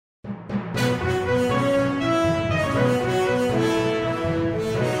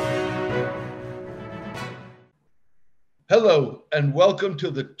Hello, and welcome to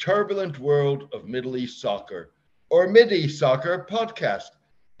the turbulent world of Middle East soccer, or Mid-East Soccer podcast.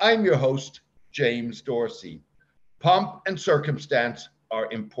 I'm your host, James Dorsey. Pomp and circumstance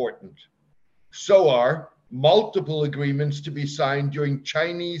are important. So are multiple agreements to be signed during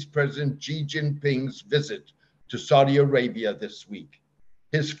Chinese President Xi Jinping's visit to Saudi Arabia this week,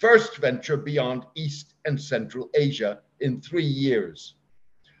 his first venture beyond East and Central Asia in 3 years.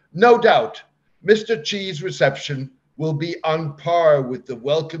 No doubt, Mr. Xi's reception will be on par with the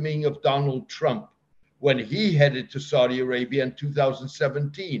welcoming of Donald Trump when he headed to Saudi Arabia in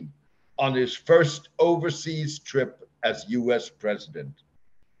 2017 on his first overseas trip as US president.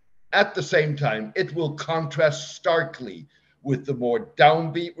 At the same time, it will contrast starkly with the more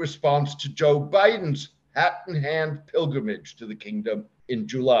downbeat response to Joe Biden's hat in hand pilgrimage to the kingdom in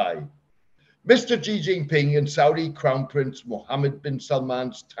July. Mr. Xi Jinping and Saudi Crown Prince Mohammed bin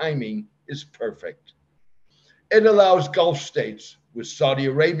Salman's timing is perfect. It allows Gulf states, with Saudi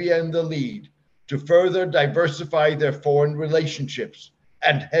Arabia in the lead, to further diversify their foreign relationships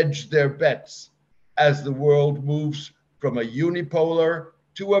and hedge their bets as the world moves from a unipolar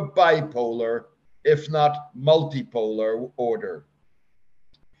to a bipolar, if not multipolar, order.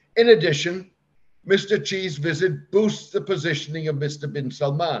 In addition, Mr. Xi's visit boosts the positioning of Mr. bin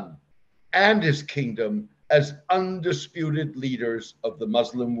Salman and his kingdom as undisputed leaders of the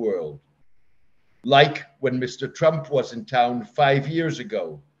Muslim world. Like when Mr. Trump was in town 5 years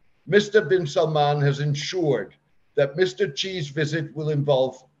ago, Mr. bin Salman has ensured that Mr. Xi's visit will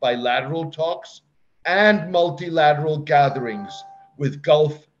involve bilateral talks and multilateral gatherings with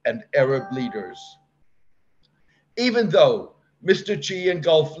Gulf and Arab leaders. Even though Mr. Xi and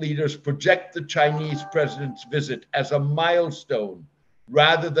Gulf leaders project the Chinese president's visit as a milestone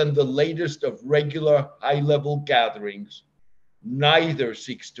rather than the latest of regular high-level gatherings, neither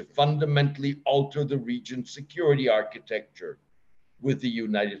seeks to fundamentally alter the region's security architecture, with the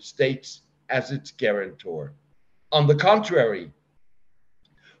United States as its guarantor. On the contrary,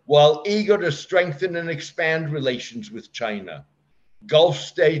 while eager to strengthen and expand relations with China, Gulf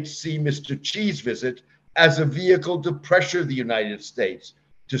states see Mr. Xi's visit as a vehicle to pressure the United States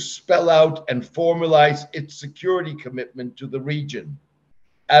to spell out and formalize its security commitment to the region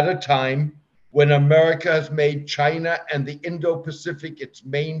at a time when America has made China and the Indo-Pacific its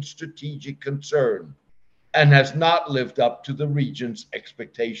main strategic concern and has not lived up to the region's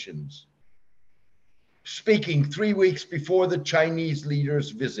expectations. Speaking 3 weeks before the Chinese leader's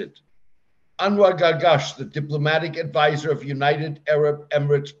visit, Anwar Gargash, the diplomatic advisor of United Arab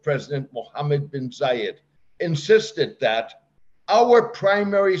Emirates President Mohammed bin Zayed, insisted that our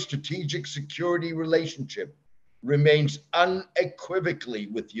primary strategic security relationship remains unequivocally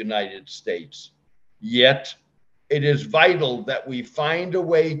with the United States. Yet, it is vital that we find a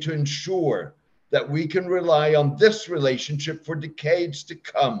way to ensure that we can rely on this relationship for decades to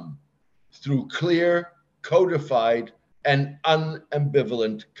come through clear, codified, and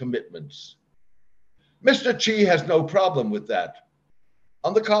unambivalent commitments. Mr. Xi has no problem with that.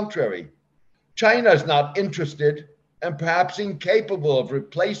 On the contrary, China is not interested and perhaps incapable of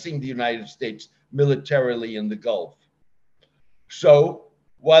replacing the United States militarily in the Gulf. So,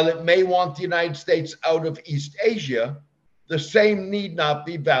 while it may want the United States out of East Asia, the same need not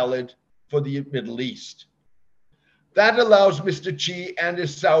be valid for the Middle East. That allows Mr. Xi and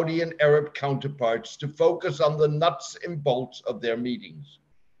his Saudi and Arab counterparts to focus on the nuts and bolts of their meetings.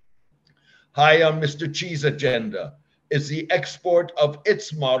 High on Mr. Xi's agenda is the export of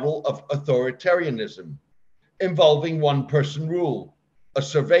its model of authoritarianism, involving one-person rule, a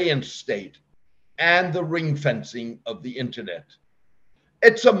surveillance state, and the ring fencing of the internet.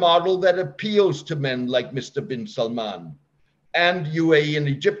 It's a model that appeals to men like Mr. bin Salman and UAE and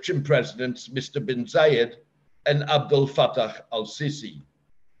Egyptian presidents Mr. bin Zayed and Abdel Fattah al-Sisi.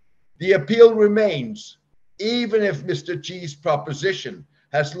 The appeal remains, even if Mr. Xi's proposition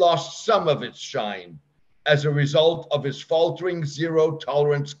has lost some of its shine as a result of his faltering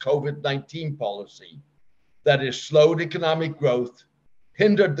zero-tolerance COVID-19 policy that has slowed economic growth,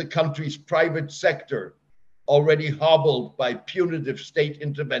 hindered the country's private sector, already hobbled by punitive state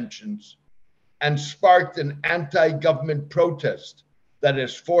interventions, and sparked an anti-government protest that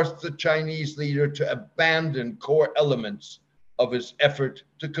has forced the Chinese leader to abandon core elements of his effort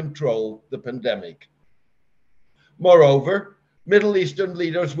to control the pandemic. Moreover, Middle Eastern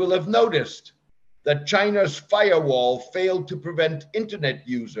leaders will have noticed that China's firewall failed to prevent internet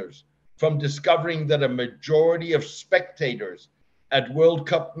users from discovering that a majority of spectators at World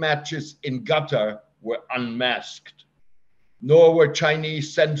Cup matches in Qatar were unmasked. Nor were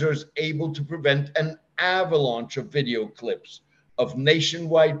Chinese censors able to prevent an avalanche of video clips of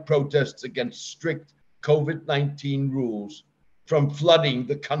nationwide protests against strict COVID-19 rules from flooding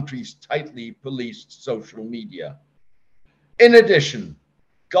the country's tightly policed social media. In addition,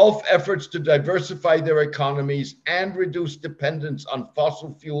 Gulf efforts to diversify their economies and reduce dependence on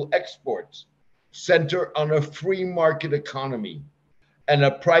fossil fuel exports center on a free market economy and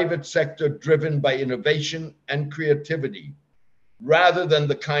a private sector driven by innovation and creativity, rather than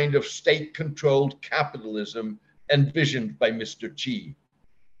the kind of state-controlled capitalism envisioned by Mr. Xi.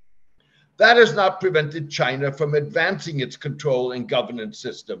 That has not prevented China from advancing its control and governance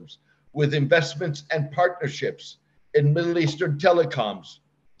systems with investments and partnerships in Middle Eastern telecoms,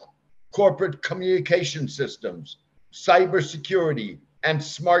 corporate communication systems, cybersecurity, and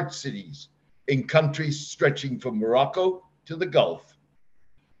smart cities in countries stretching from Morocco to the Gulf.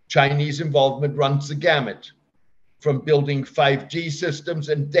 Chinese involvement runs the gamut, from building 5G systems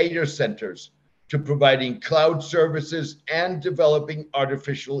and data centers to providing cloud services and developing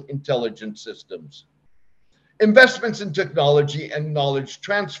artificial intelligence systems. Investments in technology and knowledge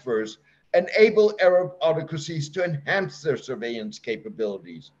transfers enable Arab autocracies to enhance their surveillance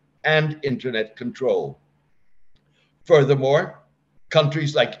capabilities and internet control. Furthermore,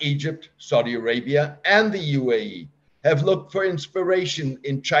 countries like Egypt, Saudi Arabia, and the UAE have looked for inspiration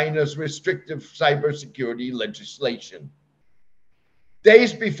in China's restrictive cybersecurity legislation.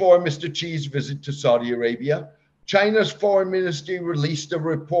 Days before Mr. Xi's visit to Saudi Arabia, China's foreign ministry released a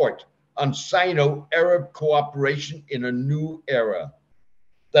report on Sino-Arab cooperation in a new era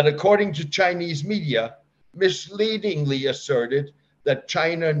that, according to Chinese media, misleadingly asserted that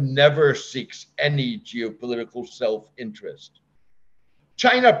China never seeks any geopolitical self-interest.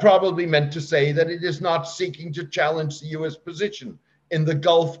 China probably meant to say that it is not seeking to challenge the US position in the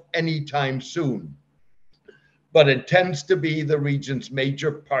Gulf anytime soon, but intends to be the region's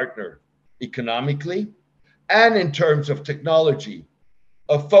major partner economically and in terms of technology,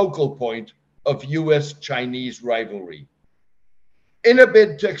 a focal point of US-Chinese rivalry. In a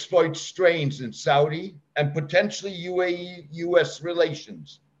bid to exploit strains in Saudi and potentially UAE-US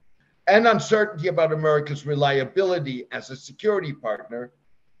relations, and uncertainty about America's reliability as a security partner,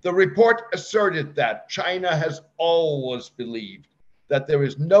 the report asserted that China has always believed that there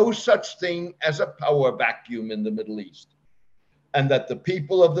is no such thing as a power vacuum in the Middle East, and that the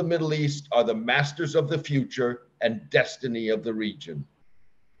people of the Middle East are the masters of the future and destiny of the region.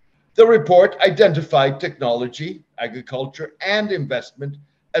 The report identified technology, agriculture, and investment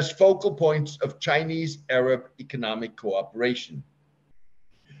as focal points of Chinese-Arab economic cooperation.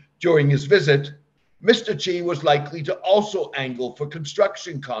 During his visit, Mr. Xi was likely to also angle for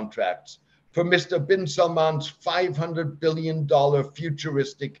construction contracts for Mr. bin Salman's $500 billion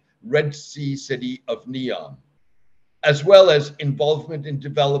futuristic Red Sea city of Neom, as well as involvement in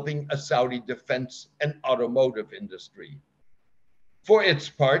developing a Saudi defense and automotive industry. For its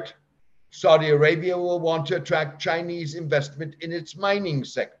part, Saudi Arabia will want to attract Chinese investment in its mining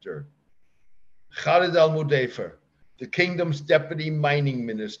sector. Khalid al-Mudaifer, the kingdom's deputy mining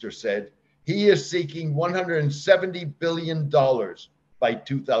minister, said he is seeking $170 billion by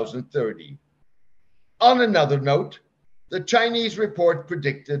 2030. On another note, the Chinese report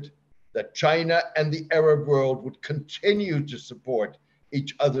predicted that China and the Arab world would continue to support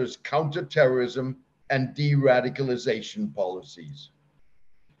each other's counterterrorism and de-radicalization policies.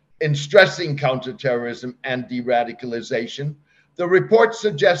 In stressing counterterrorism and de-radicalization, the report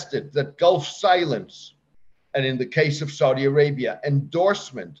suggested that Gulf silence, and in the case of Saudi Arabia,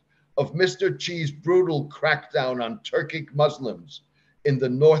 endorsement of Mr. Xi's brutal crackdown on Turkic Muslims in the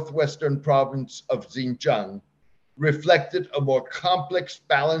northwestern province of Xinjiang, reflected a more complex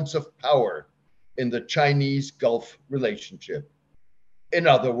balance of power in the Chinese-Gulf relationship. In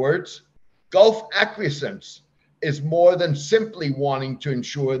other words, Gulf acquiescence is more than simply wanting to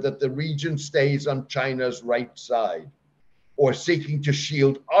ensure that the region stays on China's right side, or seeking to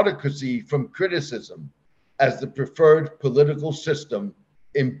shield autocracy from criticism as the preferred political system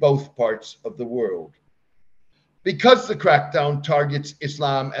in both parts of the world. Because the crackdown targets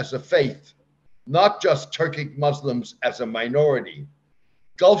Islam as a faith, not just Turkic Muslims as a minority,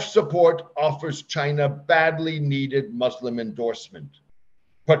 Gulf support offers China badly needed Muslim endorsement,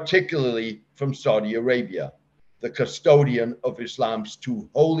 particularly from Saudi Arabia, the custodian of Islam's two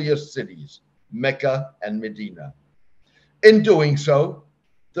holiest cities, Mecca and Medina. In doing so,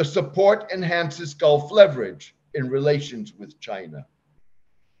 the support enhances Gulf leverage in relations with China.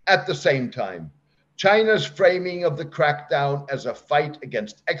 At the same time, China's framing of the crackdown as a fight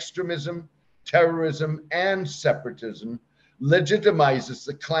against extremism, terrorism, and separatism legitimizes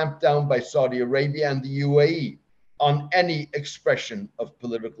the clampdown by Saudi Arabia and the UAE on any expression of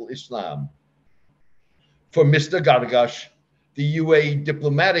political Islam. For Mr. Gargash, the UAE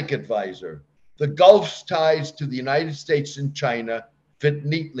diplomatic advisor, the Gulf's ties to the United States and China fit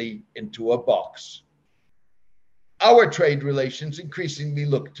neatly into a box. Our trade relations increasingly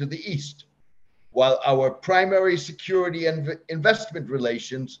look to the east, while our primary security and investment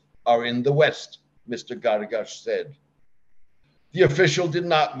relations are in the west, Mr. Gargash said. The official did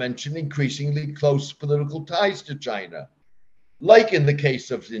not mention increasingly close political ties to China, like in the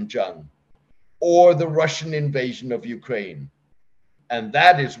case of Xinjiang, or the Russian invasion of Ukraine. And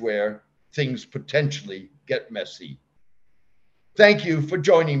that is where things potentially get messy. Thank you for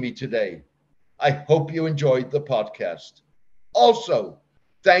joining me today. I hope you enjoyed the podcast. Also,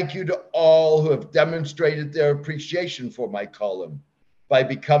 thank you to all who have demonstrated their appreciation for my column by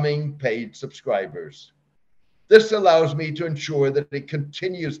becoming paid subscribers. This allows me to ensure that it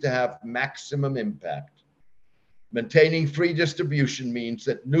continues to have maximum impact. Maintaining free distribution means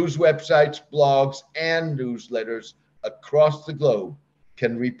that news websites, blogs, and newsletters across the globe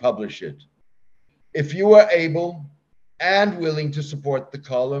can republish it. If you are able and willing to support the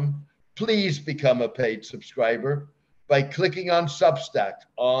column, please become a paid subscriber by clicking on Substack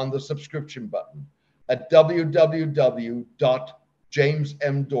on the subscription button at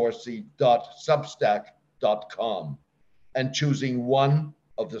www.jamesmdorsey.substack.com and choosing one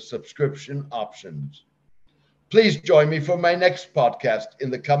of the subscription options. Please join me for my next podcast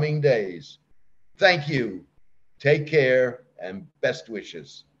in the coming days. Thank you. Take care and best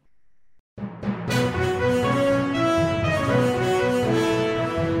wishes.